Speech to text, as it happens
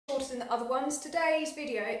than the other ones. Today's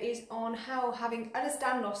video is on how having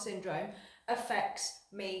Ehlers-Danlos Syndrome affects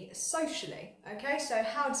me socially. Okay, so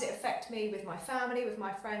how does it affect me with my family, with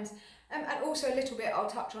my friends, and also a little bit I'll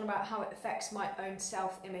touch on about how it affects my own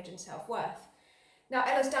self-image and self-worth. Now,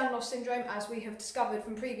 Ehlers-Danlos Syndrome, as we have discovered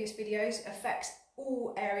from previous videos, affects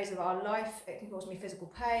all areas of our life. It can cause me physical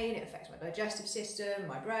pain, it affects my digestive system,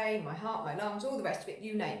 my brain, my heart, my lungs, all the rest of it,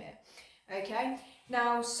 you name it. Okay,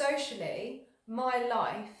 now socially, my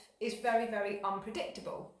life is very, very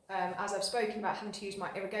unpredictable. As I've spoken about having to use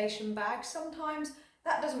my irrigation bag, sometimes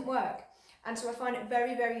that doesn't work. And so I find it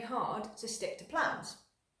very, very hard to stick to plans.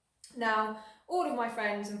 Now, all of my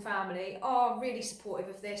friends and family are really supportive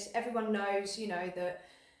of this. Everyone knows, you know, that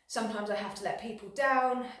sometimes I have to let people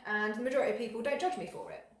down, and the majority of people don't judge me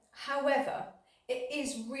for it. However, it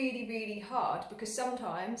is really, really hard because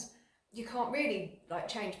sometimes you can't really like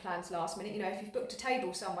change plans last minute. You know, if you've booked a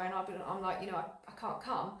table somewhere and I'm like, you know, I can't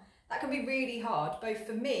come, that can be really hard, both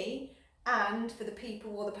for me and for the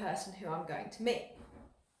people or the person who I'm going to meet.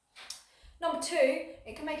 Number two,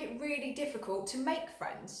 it can make it really difficult to make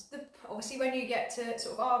friends. Obviously, when you get to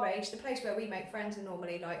sort of our age, the place where we make friends are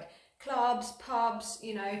normally like clubs, pubs,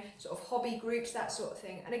 you know, sort of hobby groups, that sort of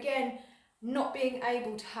thing. And again, not being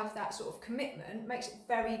able to have that sort of commitment makes it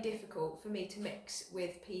very difficult for me to mix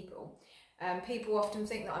with people. People often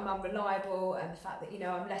think that I'm unreliable, and the fact that, you know,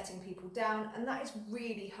 I'm letting people down, and that is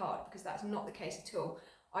really hard because that's not the case at all.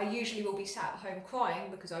 I usually will be sat at home crying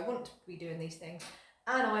because I want to be doing these things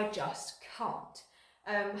and I just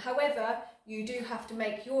can't. However, you do have to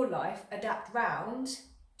make your life adapt round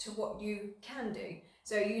to what you can do.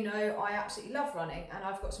 So, you know, I absolutely love running and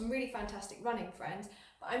I've got some really fantastic running friends,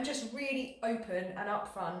 but I'm just really open and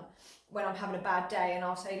upfront when I'm having a bad day, and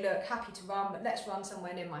I'll say, look, happy to run, but let's run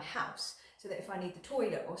somewhere near my house so that if I need the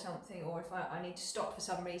toilet or something, or if I need to stop for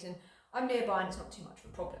some reason, I'm nearby and it's not too much of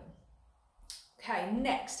a problem. Okay,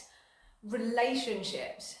 next,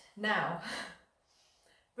 relationships. Now,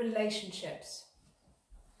 relationships.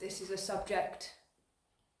 This is a subject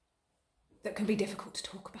that can be difficult to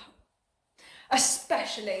talk about,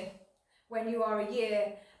 especially when you are a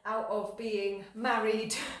year out of being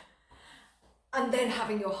married and then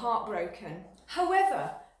having your heart broken. However,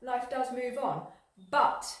 life does move on,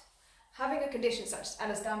 but having a condition such as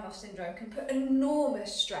Ehlers-Danlos Syndrome can put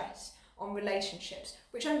enormous stress on relationships,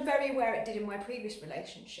 which I'm very aware it did in my previous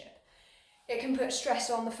relationship. It can put stress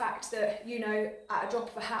on the fact that, you know, at a drop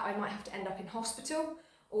of a hat, I might have to end up in hospital,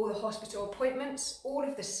 all the hospital appointments, all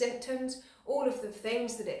of the symptoms, all of the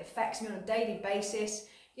things that it affects me on a daily basis.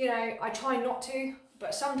 You know, I try not to,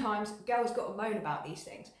 but sometimes a girl's got to moan about these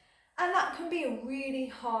things. And that can be a really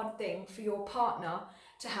hard thing for your partner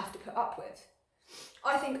to have to put up with.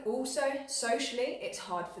 I think also socially it's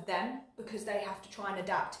hard for them because they have to try and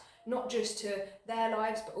adapt not just to their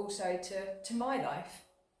lives but also to my life.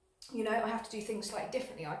 You know, I have to do things slightly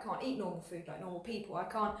differently. I can't eat normal food like normal people. I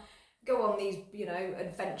can't go on these, you know,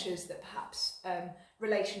 adventures that perhaps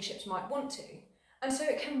relationships might want to. And so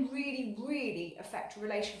it can really, really affect a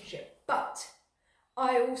relationship. But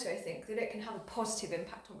I also think that it can have a positive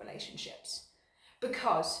impact on relationships,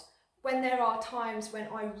 because when there are times when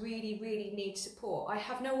I really, really need support, I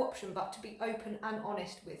have no option but to be open and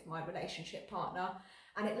honest with my relationship partner,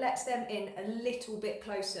 and it lets them in a little bit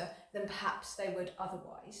closer than perhaps they would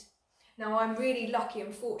otherwise. Now, I'm really lucky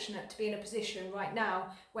and fortunate to be in a position right now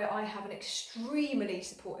where I have an extremely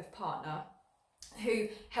supportive partner who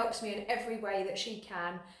helps me in every way that she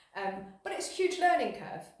can, but it's a huge learning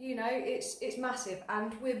curve, you know, it's massive,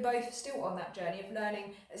 and we're both still on that journey of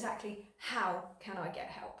learning exactly how can I get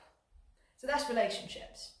help. So that's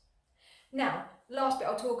relationships. Now, last bit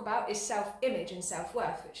I'll talk about is self-image and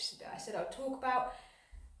self-worth, which is the bit I said I'll talk about.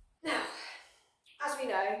 Now, as we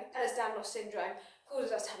know, Ehlers-Danlos Syndrome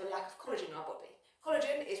causes us to have a lack of collagen in our body.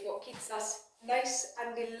 Collagen is what keeps us nice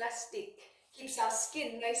and elastic, keeps our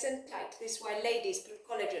skin nice and tight. This is why ladies put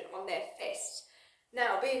collagen on their fists.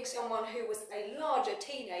 Now, being someone who was a larger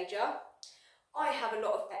teenager, I have a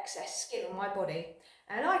lot of excess skin on my body.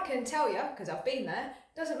 And I can tell you, because I've been there,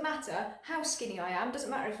 doesn't matter how skinny I am, doesn't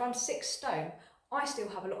matter if I'm 6 stone, I still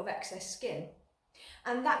have a lot of excess skin.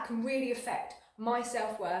 And that can really affect my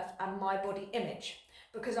self-worth and my body image,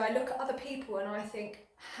 because I look at other people and I think,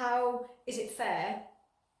 how is it fair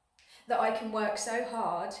that I can work so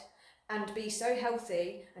hard and be so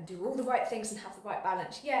healthy and do all the right things and have the right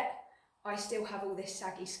balance, yet I still have all this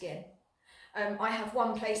saggy skin. I have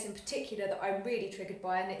one place in particular that I'm really triggered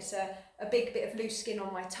by, and it's a big bit of loose skin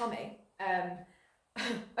on my tummy.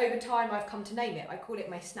 Over time I've come to name it. I call it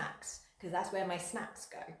my snacks, because that's where my snacks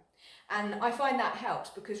go. And I find that helps,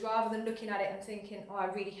 because rather than looking at it and thinking, oh, I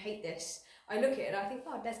really hate this, I look at it and I think,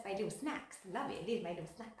 oh, there's my little snacks. Love it. It is my little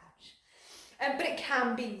snack pouch. But it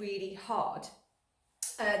can be really hard.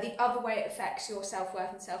 The other way it affects your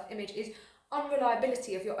self-worth and self-image is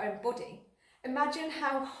unreliability of your own body. Imagine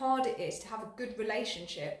how hard it is to have a good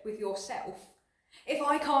relationship with yourself if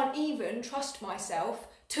I can't even trust myself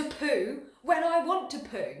to poo when I want to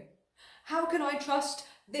poo. How can I trust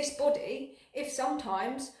this body if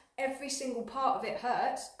sometimes every single part of it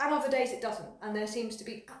hurts and other days it doesn't, and there seems to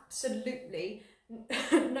be absolutely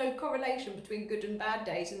no correlation between good and bad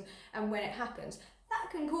days and when it happens?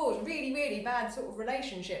 That can cause really, really bad sort of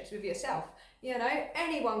relationships with yourself. You know,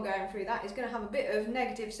 anyone going through that is going to have a bit of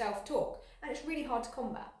negative self-talk, and it's really hard to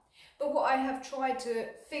combat. But what I have tried to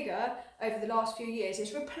figure over the last few years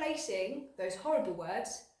is replacing those horrible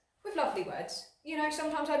words with lovely words. You know,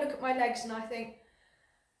 sometimes I look at my legs and I think,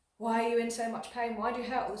 why are you in so much pain? Why do you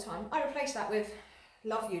hurt all the time? I replace that with,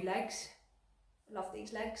 love you legs. Love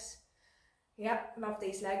these legs. Yep, love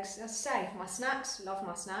these legs. As I say, my snacks, love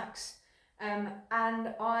my snacks.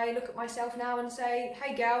 And I look at myself now and say,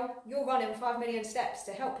 hey girl, you're running 5 million steps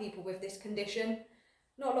to help people with this condition.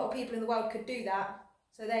 Not a lot of people in the world could do that.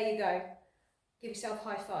 So there you go. Give yourself a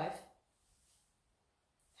high five.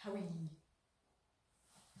 Howie.